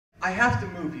I have to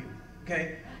move you,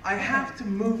 okay? I have to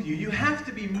move you. You have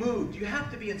to be moved. You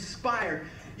have to be inspired.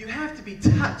 You have to be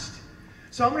touched.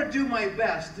 So I'm going to do my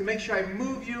best to make sure I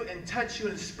move you and touch you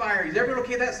and inspire you. Is everyone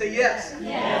okay with that? Say yes.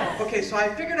 Yes. Okay, so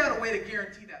I figured out a way to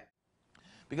guarantee that.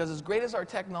 Because as great as our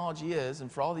technology is,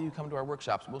 and for all of you who come to our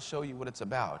workshops, we'll show you what it's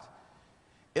about.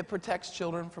 It protects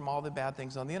children from all the bad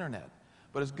things on the internet.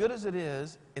 But as good as it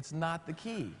is, it's not the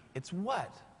key. It's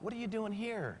what? What are you doing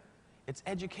here? It's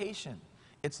education.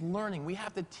 It's learning. We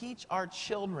have to teach our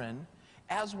children,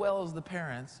 as well as the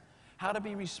parents, how to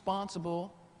be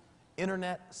responsible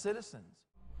internet citizens.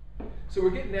 So we're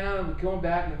getting down and we're going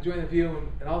back and enjoying the view,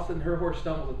 and all of a sudden her horse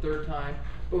stumbles a third time,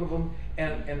 boom, boom,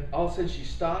 and all of a sudden she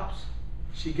stops,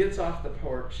 she gets off the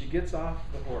horse,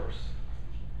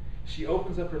 she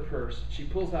opens up her purse, she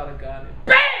pulls out a gun, and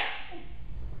BAM!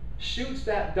 Shoots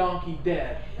that donkey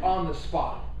dead on the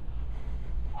spot.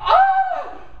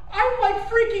 Ah! I'm like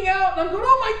freaking out, and I'm going,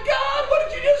 oh my God, what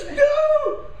did you just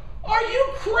do? Are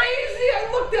you crazy? I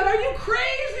looked at her, are you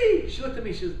crazy? She looked at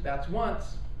me, she says, that's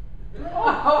once. And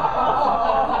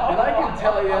I can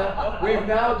tell you, we've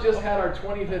now just had our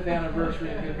 25th anniversary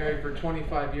and been married for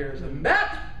 25 years, and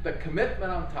that's the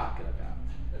commitment I'm talking about.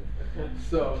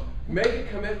 So make a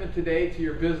commitment today to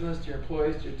your business, to your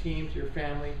employees, to your team, to your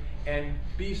family, and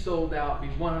be sold out, be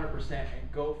 100%,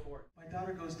 and go for it. My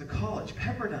daughter goes to college,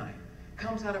 Pepperdine.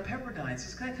 Comes out of Pepperdine,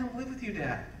 says, can I come live with you,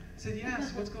 Dad? I said,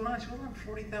 yes, what's going on? She said, well, I'm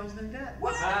 40,000 in debt.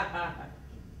 What?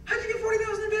 How'd you get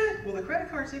 40,000 in debt? Well, the credit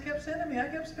cards they kept sending me, I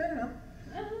kept spending them.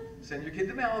 Send your kid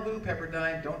to Malibu,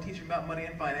 Pepperdine, don't teach him about money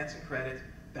and finance and credit.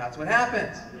 That's what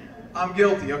happens. I'm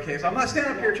guilty, okay? So I'm not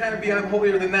standing up here trying to be I'm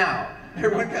holier than thou.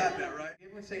 Everyone got that, right?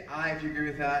 Everyone say aye if you agree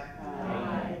with that.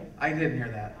 Aye. I didn't hear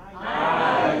that.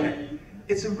 Aye. Okay.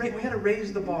 We had to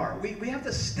raise the bar. We have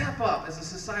to step up as a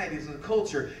society, as a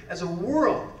culture, as a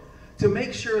world, to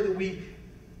make sure that we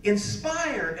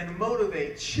inspire and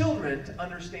motivate children to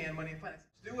understand money and finance.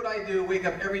 Do what I do, wake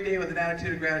up every day with an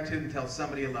attitude of gratitude and tell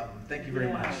somebody you love them. Thank you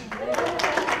very much.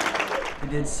 He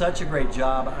did such a great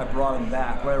job, I brought him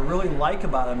back. What I really like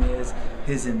about him is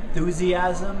his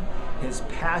enthusiasm, his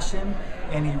passion,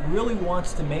 and he really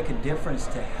wants to make a difference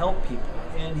to help people.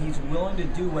 And he's willing to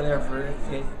do whatever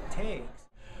it takes.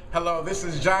 Hello, this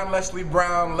is John Leslie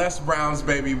Brown, Les Brown's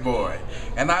baby boy,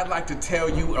 and I'd like to tell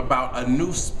you about a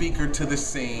new speaker to the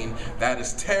scene that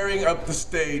is tearing up the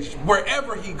stage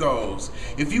wherever he goes.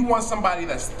 If you want somebody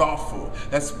that's thoughtful,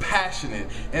 that's passionate,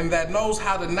 and that knows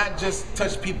how to not just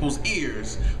touch people's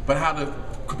ears, but how to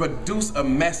produce a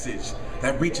message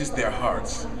that reaches their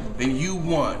hearts, then you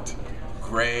want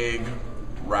Greg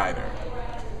Ryder.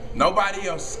 Nobody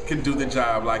else can do the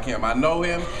job like him. I know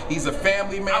him. He's a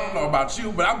family man. I don't know about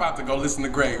you, but I'm about to go listen to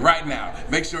Greg right now.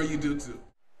 Make sure you do too.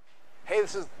 Hey,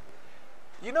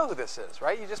 you know who this is,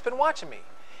 right? You've just been watching me.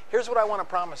 Here's what I want to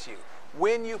promise you.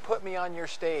 When you put me on your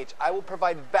stage, I will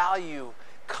provide value,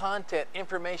 content,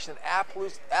 information,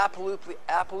 absolutely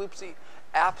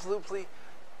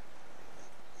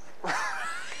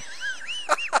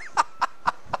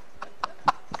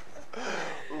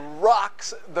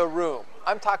rocks the room.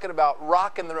 I'm talking about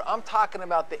rocking the room. I'm talking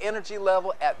about the energy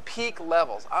level at peak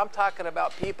levels. I'm talking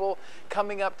about people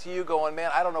coming up to you going,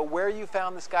 man, I don't know where you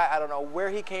found this guy. I don't know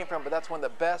where he came from, but that's one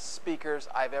of the best speakers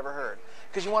I've ever heard.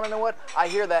 Because you want to know what? I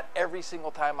hear that every single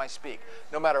time I speak.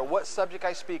 No matter what subject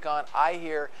I speak on, I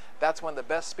hear that's one of the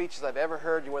best speeches I've ever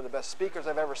heard. You're one of the best speakers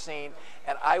I've ever seen,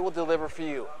 and I will deliver for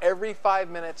you. Every 5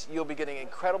 minutes, you'll be getting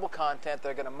incredible content.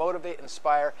 They're going to motivate,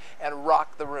 inspire, and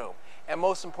rock the room. And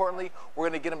most importantly, we're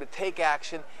going to get them to take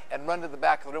action and run to the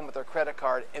back of the room with their credit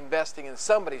card, investing in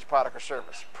somebody's product or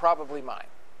service, probably mine.